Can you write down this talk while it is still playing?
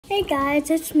Hey guys,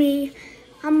 it's me.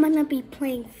 I'm gonna be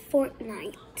playing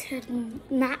Fortnite.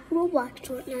 Not Roblox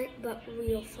Fortnite, but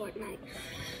real Fortnite.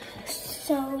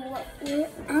 So,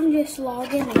 I'm just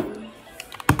logging in.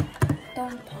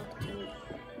 Don't talk to me.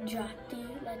 Jockey,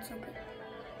 let's open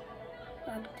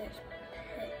up this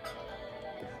pit.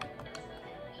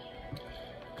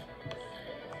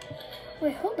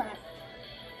 Wait, hold on.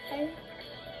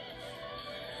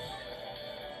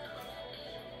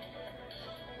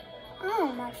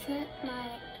 Oh, my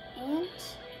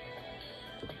aunt.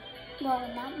 Well,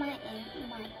 not my aunt.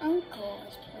 My uncle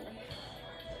is playing.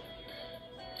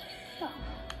 Oh.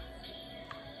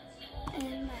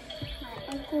 And my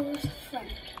uncle's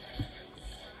friend.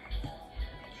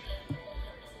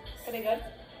 Are they good?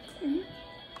 Mm-hmm.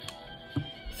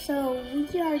 So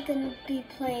we are gonna be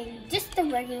playing just the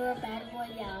regular Battle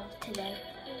Royale today.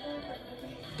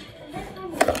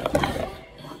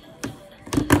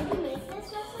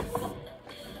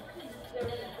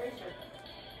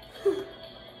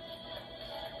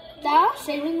 That was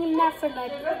saving that for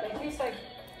like. They taste like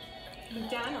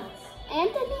McDonald's.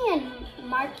 Anthony and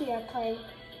Marky are playing.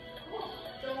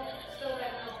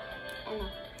 I know.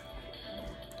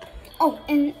 Oh,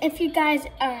 and if you guys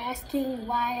are asking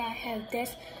why I have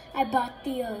this, I bought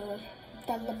the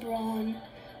LeBron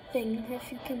thing,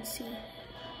 if you can see.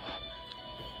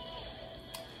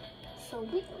 So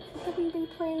we're gonna be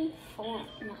playing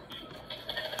Fortnite.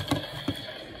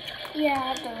 Yeah, I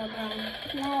have the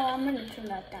LeBron. No, I'm gonna turn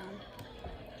that down.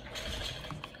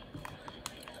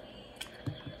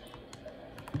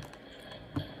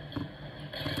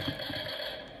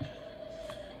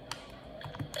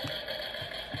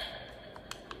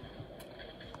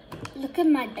 Look at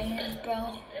my dance,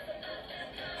 bro.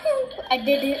 I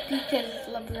did it because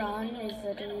LeBron is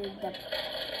literally the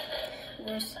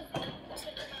worst.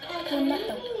 Well, not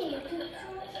the...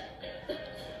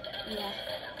 Yeah.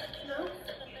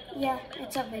 Yeah,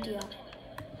 it's a video.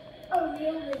 Oh,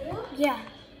 real video? Yeah.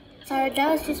 Sorry,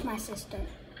 that was just my sister.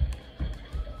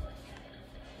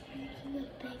 Making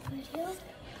a big video?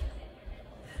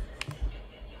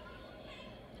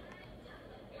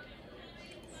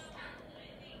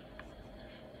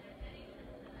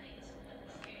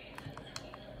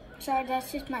 Sorry,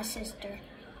 that's just my sister.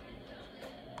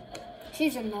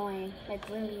 She's annoying, like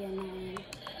really annoying.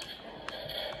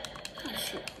 Oh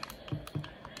shoot.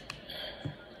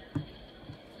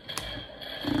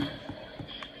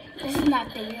 This is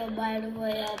not the real Battle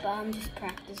Royale, but I'm just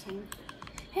practicing.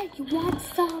 Hey, you want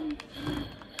some?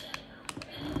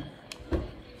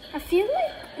 I feel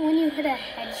like when you hit a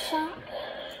headshot,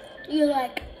 you're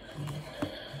like,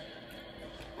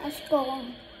 let's go.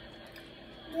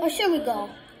 Where should we go?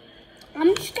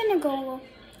 I'm just gonna go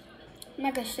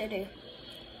Mega City.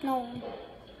 No,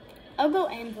 I'll go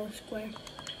Anvil Square.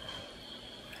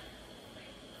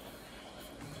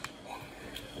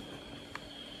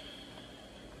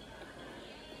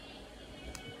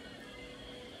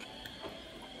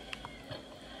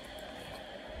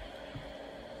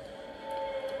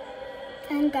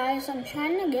 And guys, I'm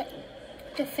trying to get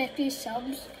to 50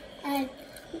 subs. And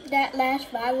that last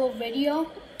viral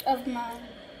video of my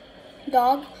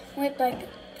dog went like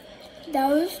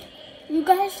those. You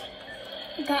guys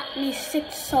got me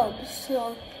 6 subs,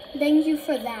 so thank you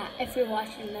for that if you're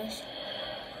watching this.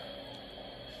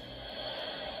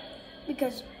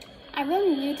 Because I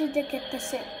really needed to get the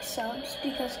 6 subs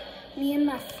because me and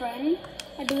my friend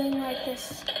are doing like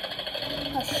this.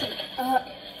 Oh shoot.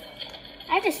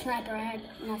 I had a sniper, I had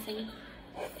nothing.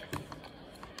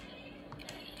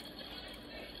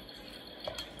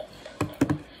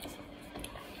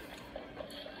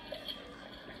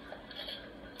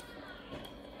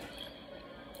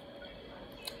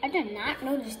 I did not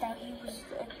notice that he was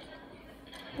like,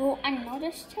 well, I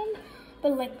noticed him,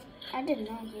 but like, I didn't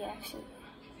know he actually,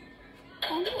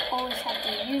 I don't always have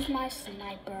to use my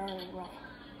sniper,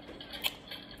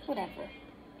 whatever.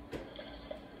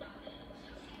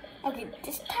 Okay,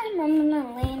 this time I'm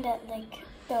gonna land at like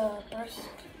the burst,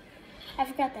 I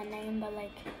forgot the name, but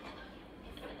like,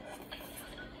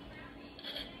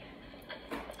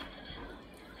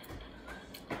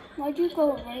 why'd you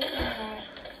go right in there?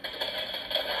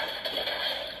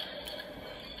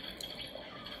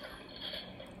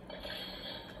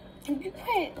 If you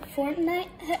play Fortnite,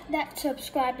 hit that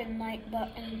subscribe and like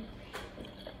button.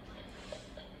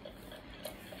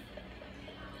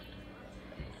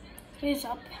 Here's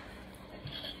up.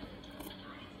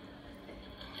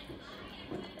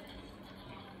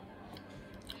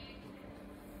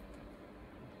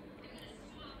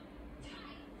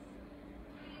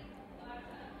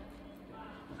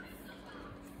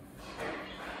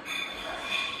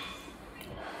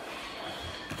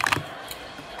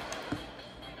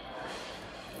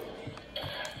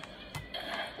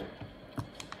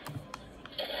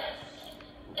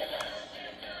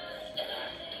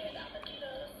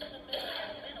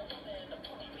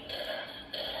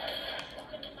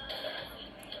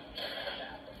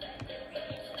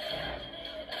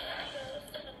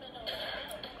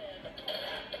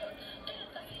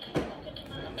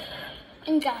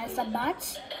 guys, the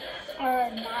bots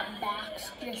are not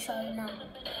backs, just so you know.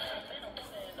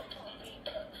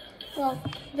 Well,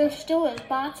 there still is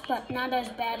bots, but not as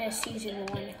bad as season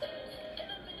 1.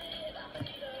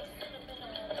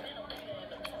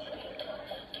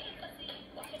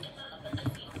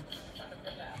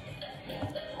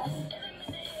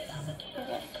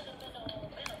 Okay.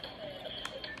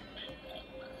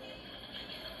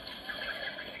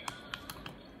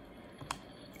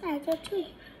 I got 2.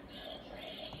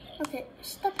 Okay,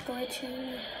 stop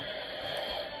glitching.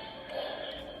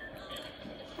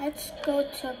 Let's go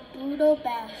to Brutal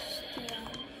Bastion.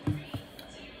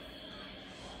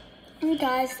 And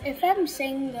guys, if I'm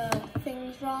saying the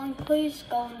things wrong, please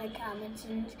go in the comments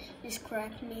and just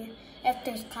correct me if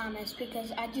there's comments,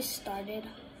 because I just started.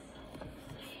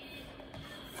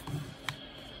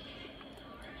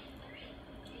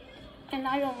 And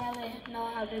I don't really know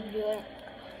how to do it.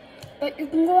 But you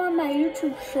can go on my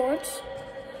YouTube shorts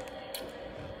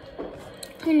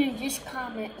and you just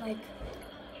comment like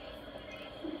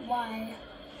why,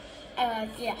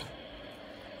 yeah.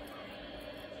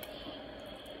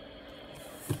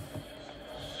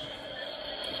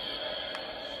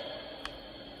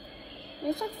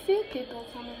 There's a few people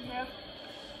coming here.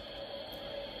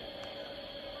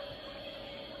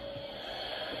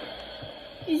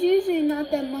 It's usually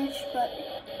not that much, but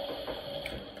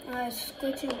it's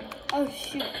glitching. Oh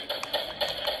shoot.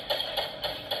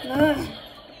 Ugh.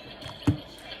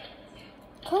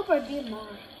 Cobra be more.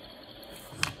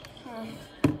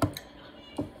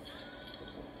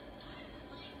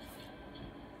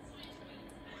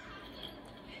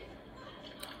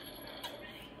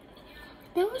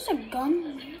 There was a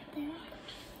gun right there.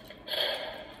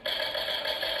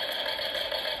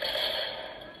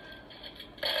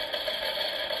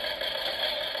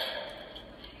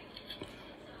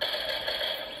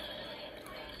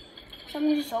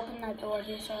 Somebody just opened that door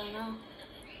just so I know.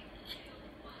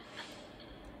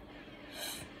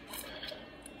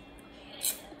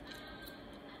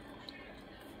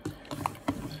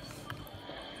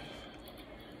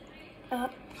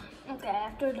 Okay,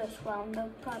 after this round, they'll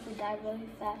probably die really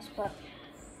fast, but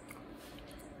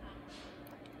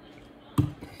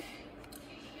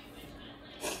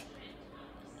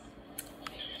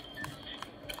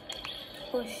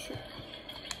oh shit.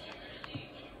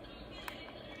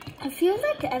 I feel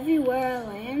like everywhere I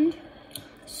land,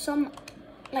 someone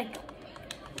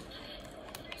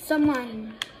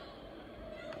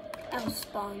else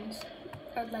spawns,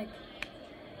 or like,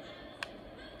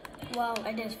 well,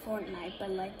 it is Fortnite,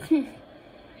 but like,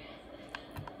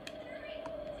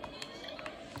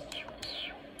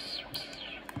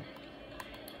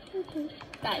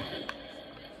 guys,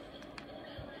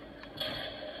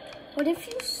 what if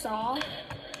you saw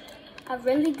a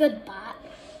really good bot,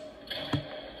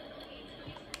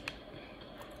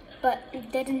 but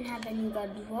it didn't have any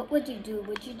guns? What would you do?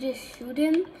 Would you just shoot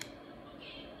him?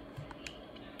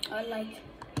 Or like,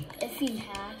 if he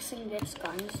hacks and gets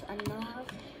guns, I don't know how.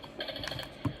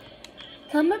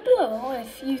 Comment below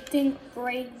if you think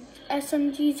gray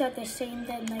SMGs are the same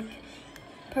than like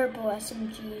purple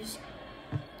SMGs.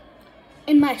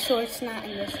 In my shorts, not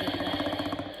in this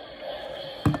video.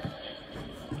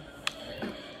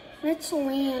 Let's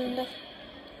land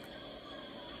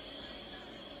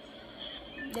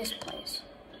this place.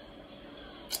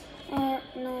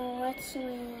 No, let's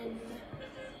land.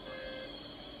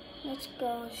 Let's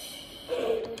go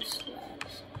shoot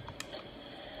slabs.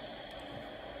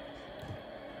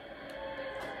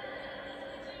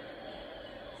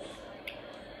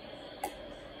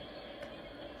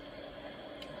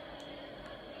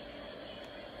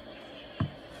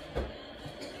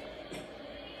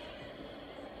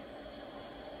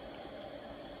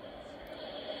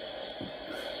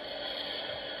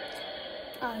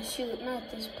 Oh shoot, not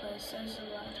this place. There's a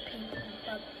lot of people,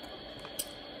 but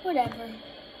whatever.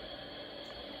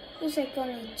 There's like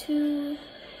only 2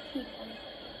 people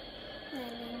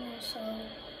landing there, so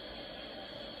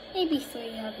maybe 3, I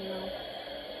don't know.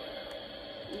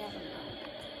 Never know.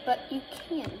 But you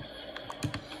can.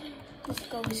 Let's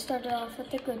go. We started off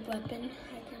with a good weapon.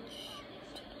 I can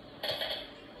shoot.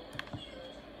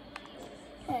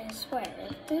 Hey, I swear,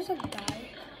 if there's a guy,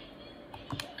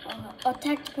 a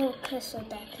tactical pistol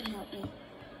that can help me.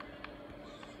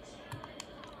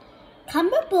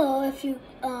 Comment below if you,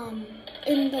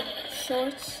 in the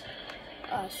shorts,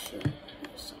 oh shoot,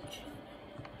 there's some shit.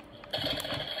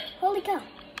 Holy cow.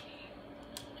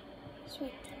 It's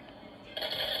right there.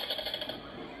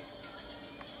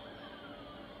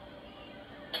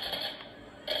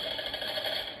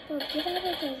 Bro, get out of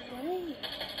the way.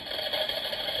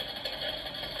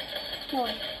 No.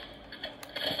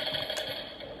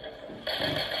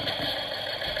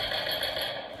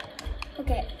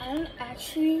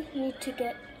 actually need to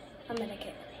get a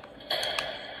medikit.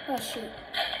 Oh shoot.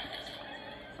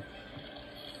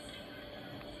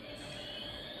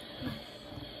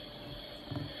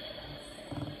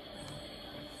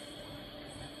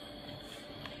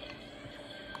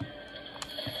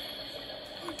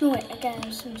 No wait, I got an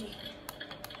SMG.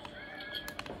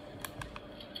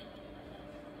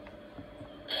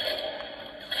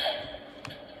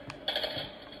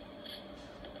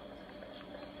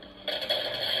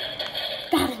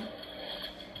 Got him.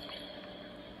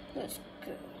 Let's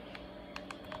go.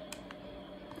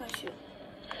 Oh shoot.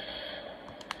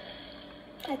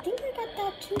 I think I got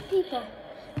that 2 people,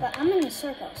 but I'm in a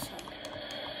circle, so.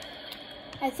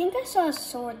 I think I saw a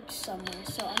sword somewhere,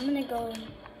 so I'm gonna go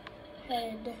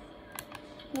ahead.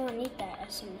 No, I need that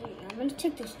SMG. I'm gonna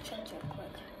take this chest real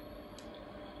quick.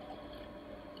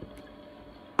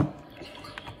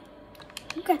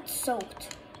 Who got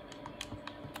soaked?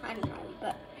 I don't know,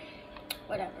 but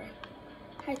whatever.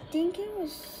 I think it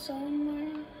was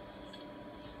somewhere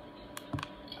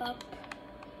up.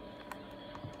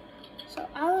 So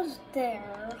I was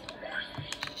there,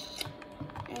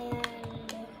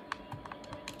 and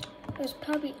it was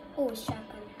probably, oh,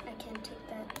 shotgun. I can't take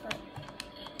that, but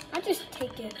I'll just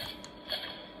take it.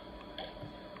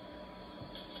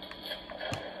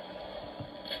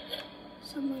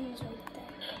 Someone's right there.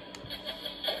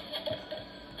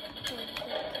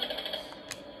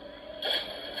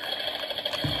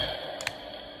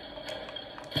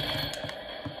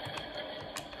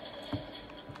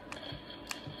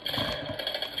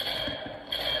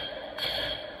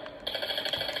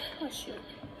 Oh shoot.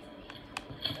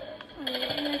 I'm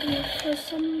ready for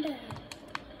some bad.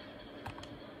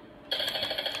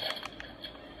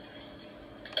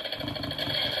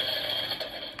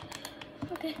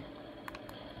 Okay.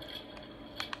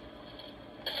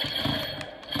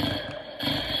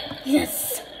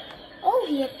 Yes! Oh,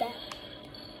 he hit that.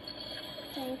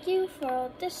 Thank you for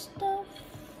all this stuff.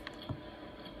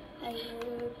 I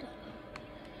would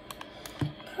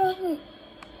probably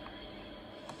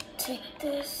take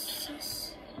this.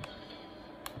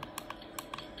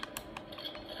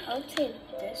 I'll take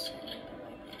this.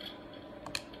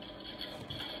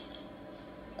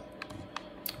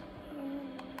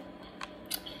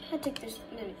 I'll take this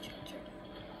mini charger.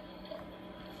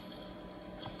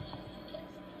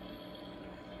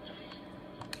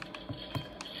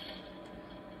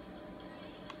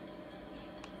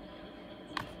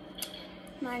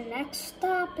 My next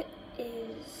stop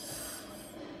is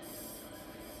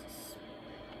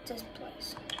this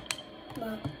place.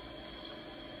 Well,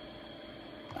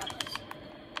 that place.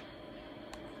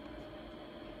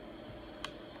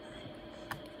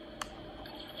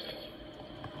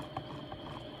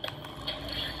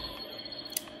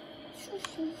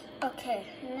 Okay,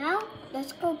 now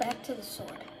let's go back to the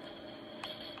sword.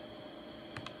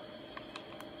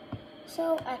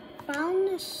 So I found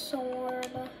the sword.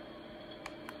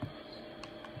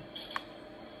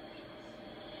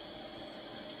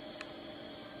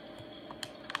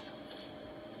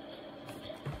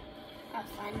 I'll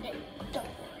find it, don't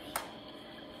worry.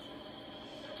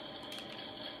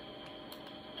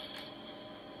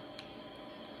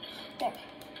 There.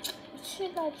 What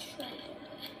should I try to do?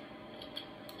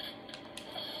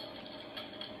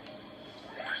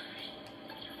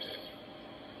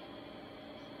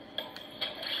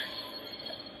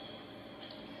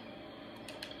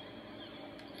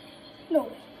 No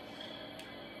way.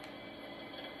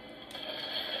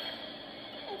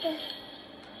 Okay.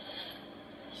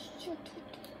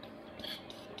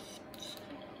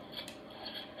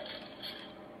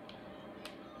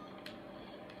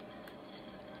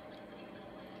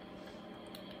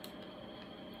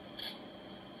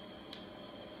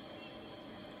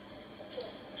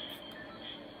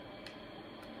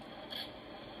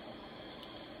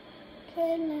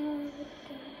 Okay, now we go.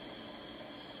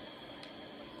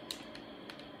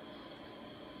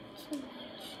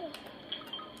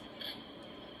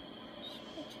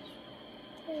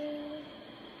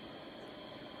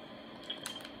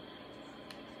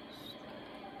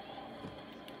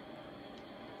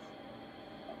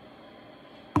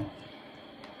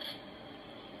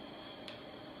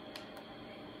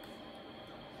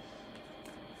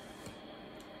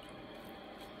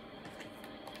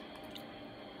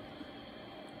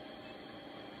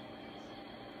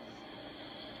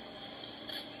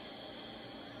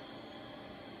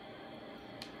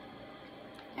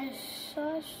 I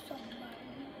saw somebody.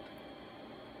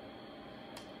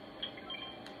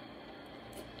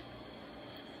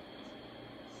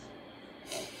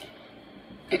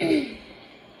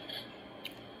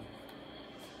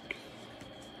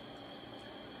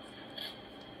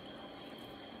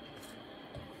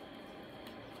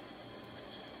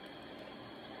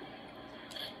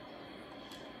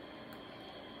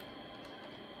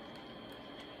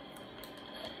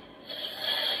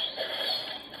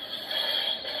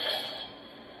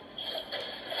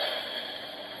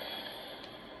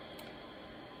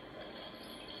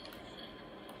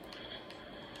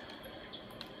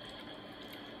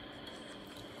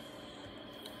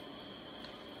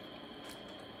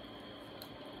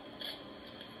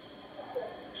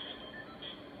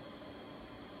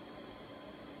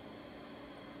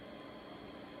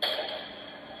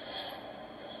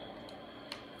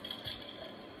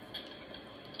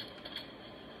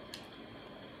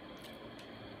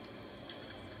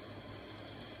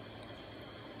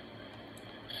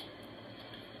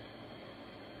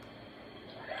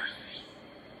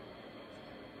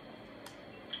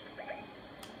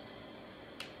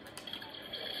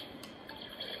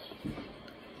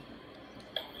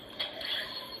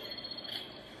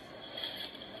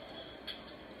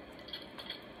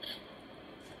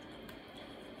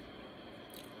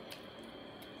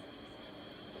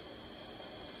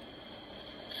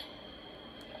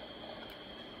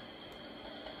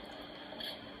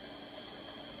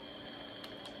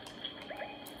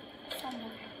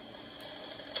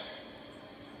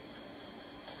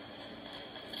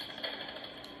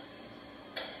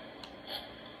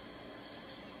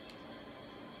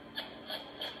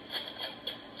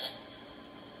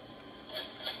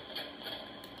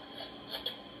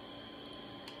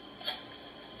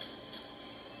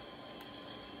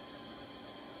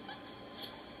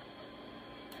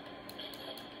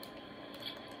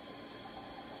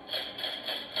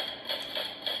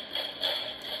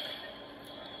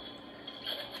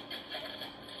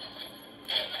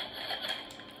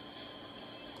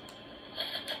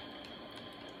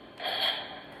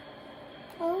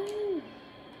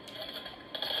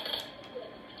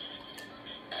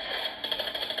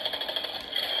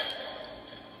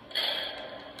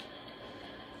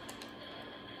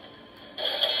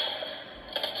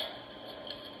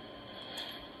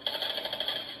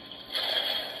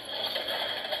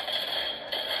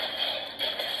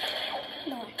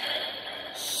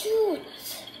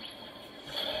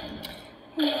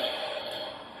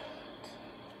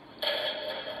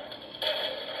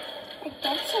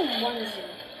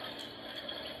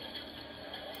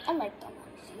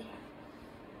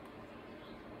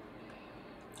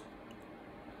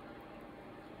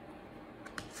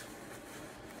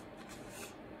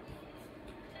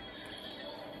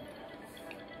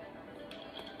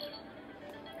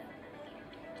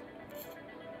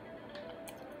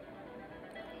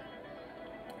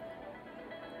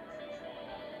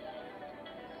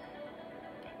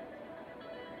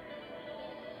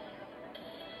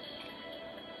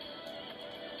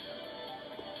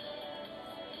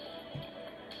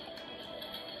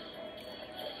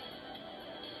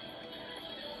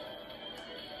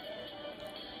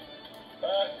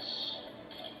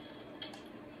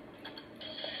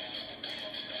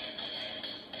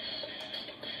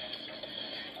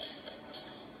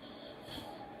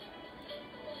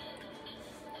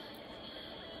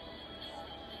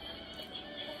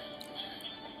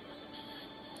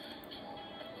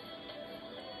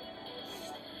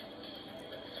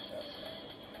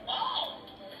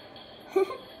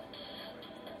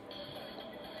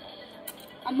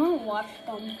 I'm gonna watch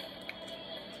them.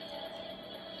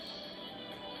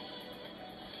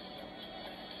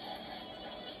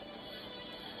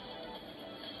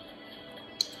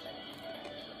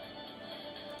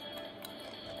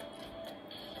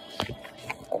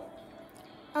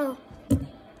 Oh,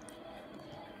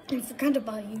 I forgot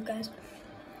about you guys.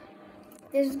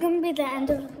 This is gonna be the end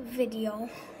of the video.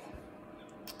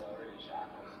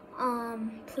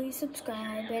 Please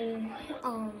subscribe and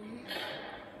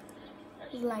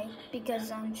like,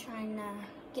 because I'm trying to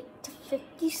get to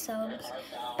 50 subs.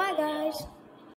 Bye guys.